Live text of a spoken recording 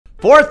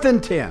4th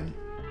and 10.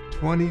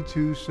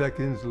 22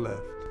 seconds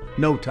left.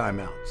 No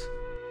timeouts.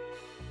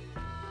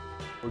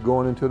 We're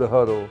going into the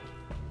huddle,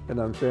 and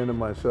I'm saying to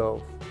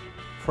myself,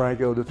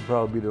 Franco, this will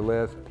probably be the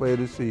last play of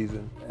the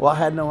season. Well, I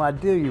had no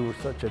idea you were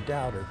such a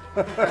doubter.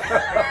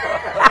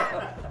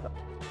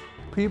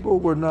 People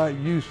were not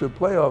used to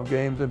playoff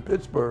games in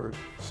Pittsburgh,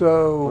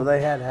 so... Well, they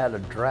had a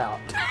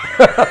drought.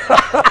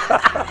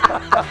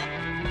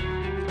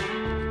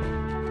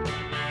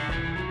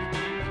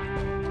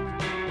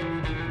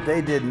 They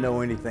didn't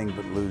know anything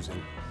but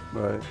losing.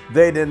 Right.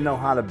 They didn't know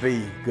how to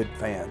be good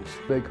fans.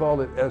 They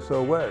call it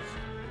SOS.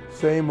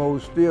 Same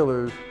old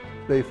Steelers,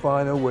 they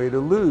find a way to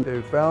lose.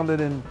 They founded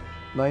in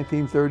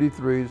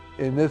 1933.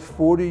 In this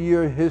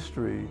 40-year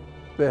history,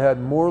 they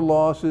had more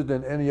losses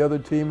than any other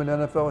team in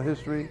NFL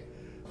history.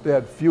 They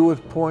had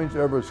fewest points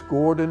ever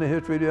scored in the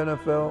history of the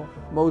NFL.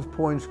 Most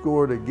points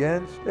scored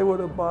against. They were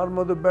the bottom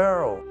of the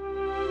barrel.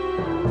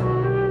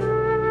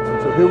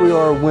 And so here we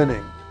are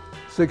winning,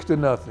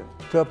 6-0.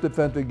 Tough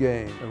defensive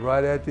game. And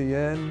right at the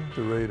end,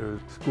 the Raiders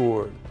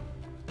scored.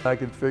 I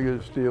could figure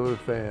the Steelers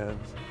fans,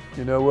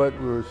 you know what,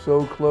 we were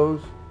so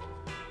close,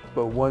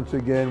 but once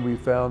again we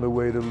found a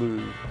way to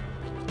lose.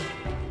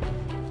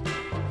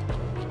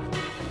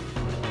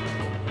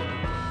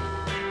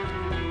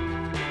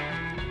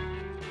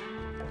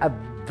 I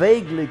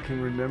vaguely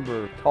can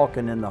remember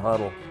talking in the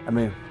huddle. I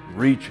mean,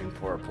 reaching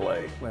for a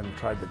play. We haven't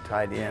tried the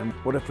tight end.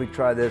 What if we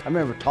try this? I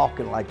remember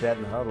talking like that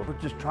in the huddle. We're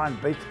just trying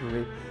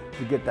basically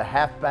to get the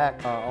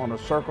halfback on a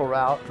circle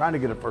route, trying to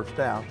get a first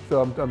down.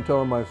 So I'm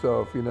telling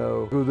myself, you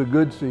know, it was a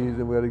good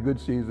season. We had a good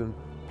season.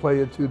 Play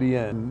it to the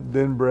end.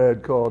 Then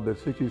Brad called the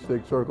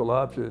 66 circle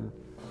option.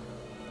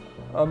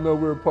 I'm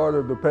nowhere part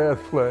of the pass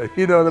play.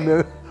 You know what I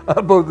mean? I'm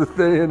supposed to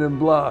stay in and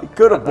block. He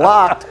could have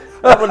blocked.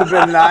 That would have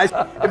been nice.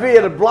 If he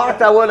had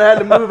blocked, I would have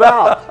had to move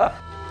out.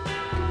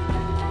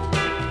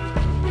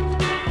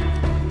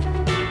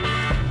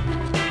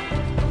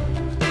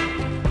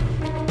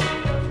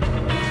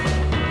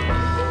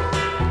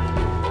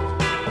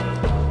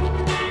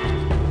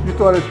 You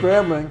started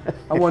scrambling.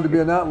 I wanted to be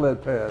an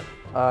outlet pass.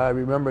 I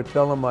remember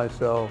telling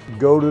myself,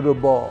 go to the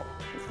ball.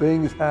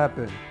 Things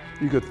happen.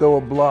 You could throw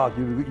a block,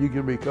 you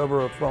can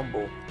recover a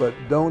fumble, but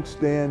don't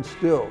stand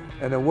still.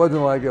 And it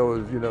wasn't like I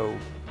was, you know,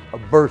 a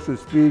burst of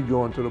speed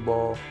going to the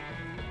ball,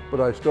 but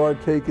I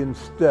started taking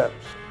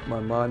steps. My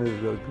mind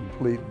is a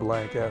complete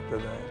blank after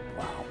that.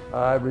 Wow.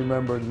 I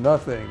remember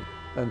nothing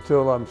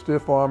until I'm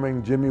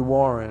stiff-arming Jimmy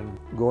Warren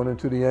going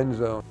into the end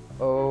zone.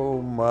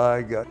 Oh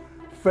my God.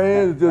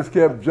 Fans just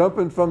kept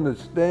jumping from the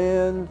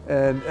stand,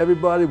 and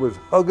everybody was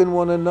hugging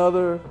one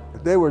another.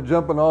 They were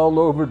jumping all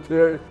over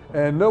Terry,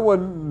 and no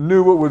one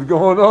knew what was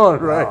going on,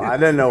 right? Oh, I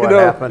didn't know what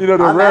happened. You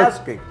know, I'm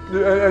asking.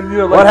 And, you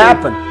know, like what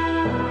happened?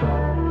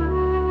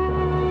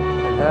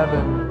 And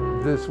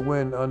having this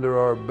win under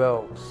our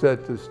belt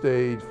set the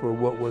stage for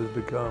what was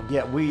to come.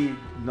 Yeah, we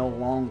no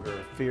longer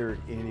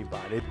feared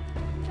anybody.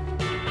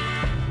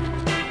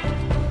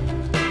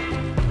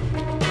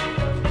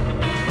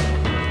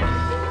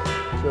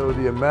 So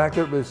the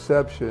Immaculate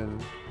Reception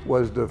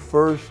was the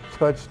first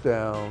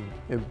touchdown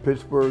in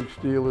Pittsburgh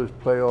Steelers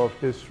playoff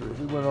history.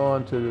 We went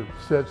on to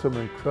set some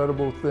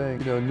incredible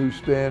things, you know, new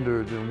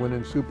standards and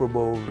winning Super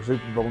Bowls.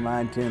 Super Bowl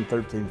 9, 10,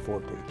 13,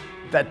 14.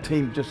 That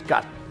team just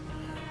got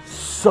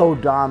so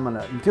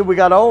dominant until we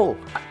got old.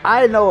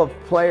 I know of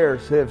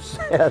players who have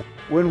said,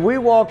 when we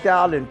walked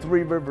out in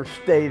Three Rivers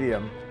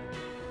Stadium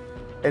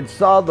and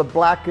saw the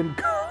black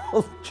and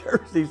gold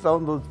jerseys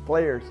on those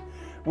players,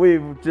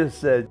 we just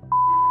said,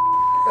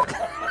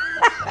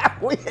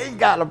 we ain't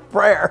got a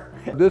prayer.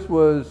 This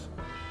was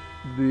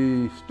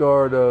the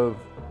start of,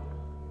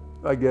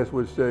 I guess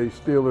would say,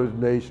 Steelers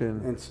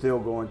Nation. And still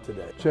going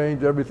today.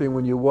 Changed everything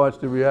when you watch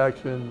the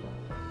reaction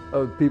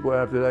of people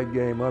after that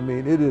game. I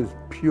mean, it is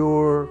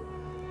pure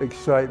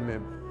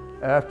excitement.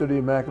 After the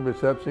Immaculate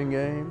Reception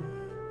game,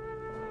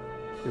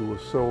 it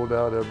was sold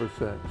out ever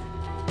since.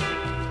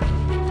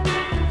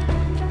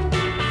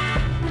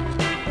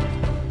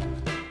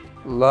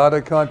 A lot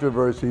of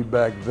controversy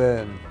back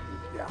then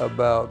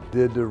about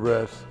did the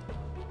rest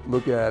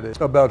look at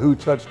it, about who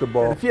touched the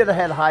ball. And if you'd have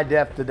had high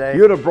def today,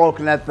 you'd have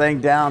broken that thing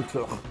down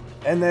to,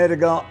 and they'd have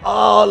gone,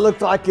 oh, it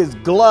looks like his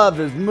glove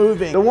is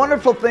moving. The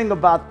wonderful thing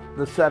about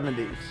the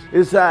 70s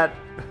is that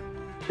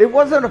it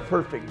wasn't a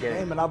perfect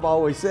game, and I've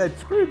always said,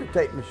 screw the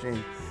tape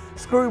machine,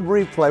 screw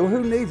replay. Well,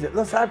 who needs it?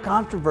 Let's have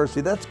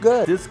controversy, that's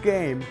good. This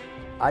game,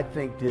 I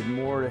think, did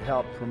more to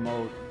help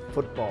promote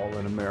football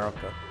in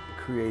America. It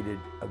created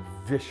a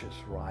vicious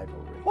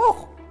rivalry.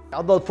 Whoa.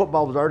 Although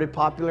football was already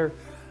popular,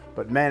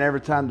 but man, every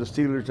time the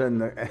Steelers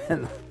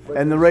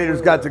and the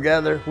Raiders got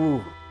together,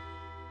 whew.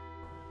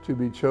 To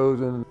be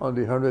chosen on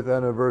the 100th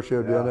anniversary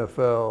of the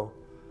NFL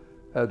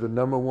as the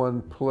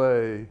 #1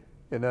 play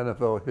in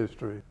NFL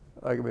history.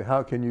 I mean,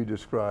 how can you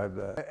describe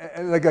that?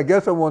 And like, I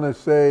guess I want to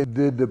say,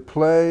 did the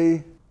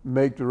play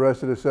make the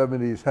rest of the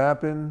 70s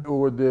happen,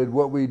 or did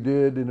what we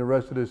did in the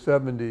rest of the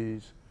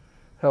 70s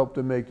help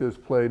to make this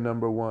play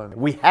 #1?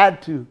 We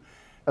had to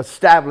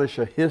establish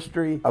a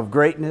history of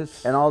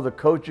greatness and all the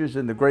coaches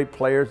and the great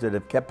players that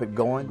have kept it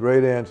going.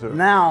 Great answer.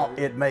 Now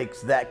it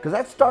makes that, because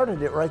that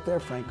started it right there,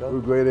 Franco.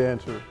 Great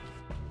answer.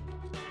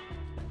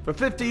 For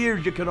 50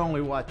 years, you could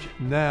only watch it.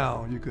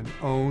 Now you can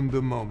own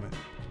the moment.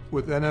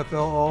 With NFL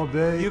All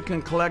Day, You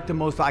can collect the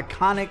most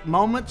iconic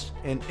moments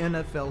in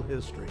NFL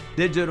history.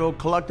 Digital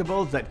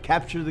collectibles that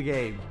capture the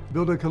game.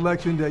 build a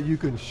collection that you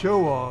can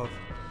show off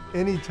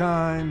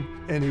anytime,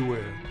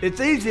 anywhere. It's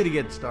easy to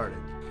get started.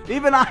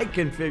 Even I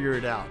can figure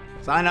it out.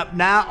 Sign up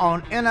now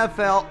on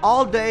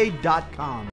NFLallday.com.